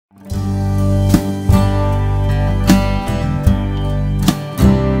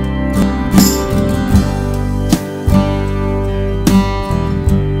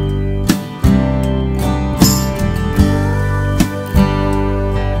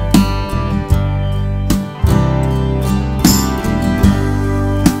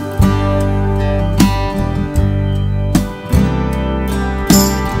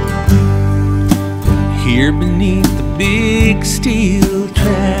big steel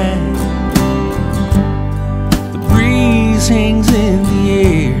track. The breeze hangs in the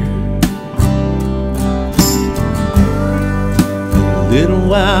air. In a little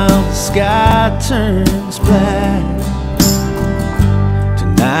while the sky turns black.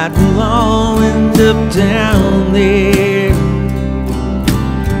 Tonight we'll all end up down there.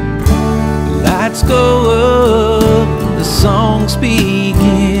 The lights go up, the songs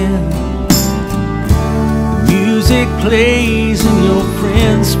begin. The music plays and your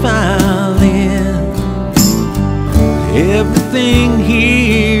friends file in. Everything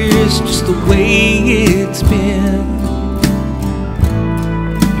here is just the way it's been.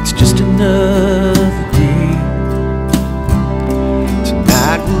 It's just another day.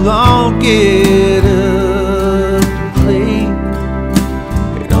 Tonight we'll all get up and play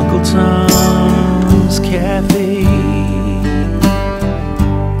at Uncle Tom's Cafe.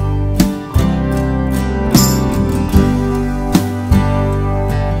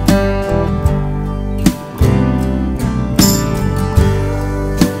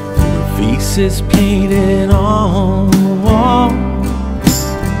 Faces painted on the wall,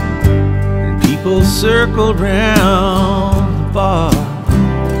 and people circled round the bar.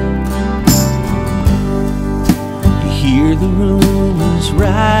 You hear the rumors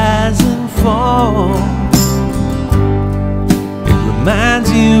rise and fall. It reminds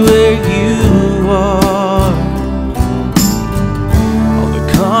you where you are. All the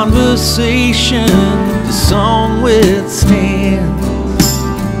conversation the song withstands.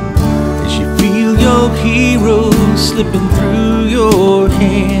 Your hero slipping through your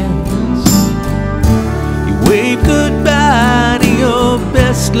hands. You wave goodbye to your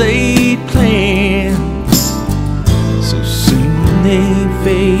best laid plans. So soon they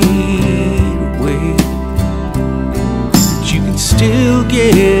fade away, but you can still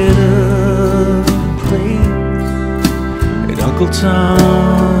get up and play at Uncle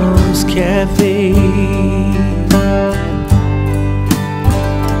Tom's Cafe.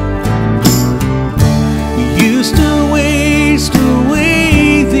 Used to waste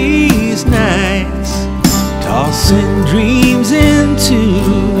away these nights, tossing dreams into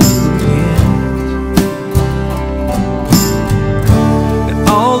the wind. And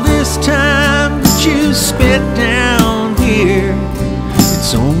all this time that you spent down here,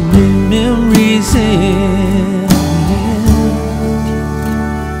 it's only memories in the end.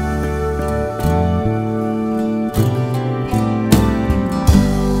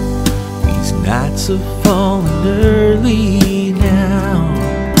 These nights of falling early now.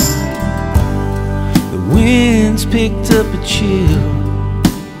 The wind's picked up a chill.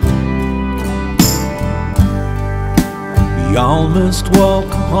 We all must walk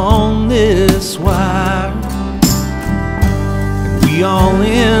upon this wire, and we all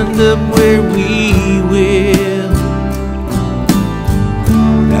end up where we will.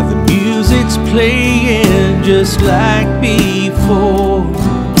 Now the music's playing just like before.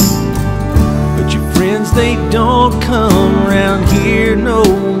 Friends, they don't come around here no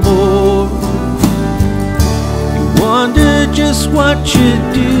more. You wonder just what you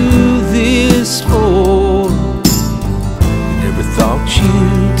do this for. You never thought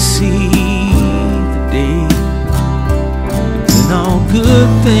you'd see the day when all good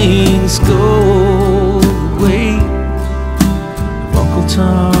things go the way of Uncle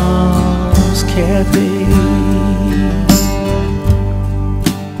Tom's Cafe.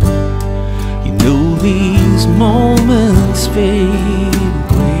 These moments fade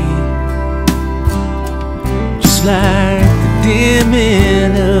away, just like the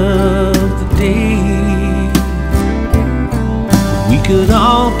dimming of the day. We could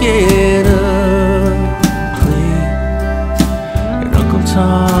all get up and play at Uncle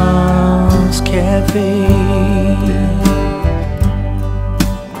Tom's Cafe.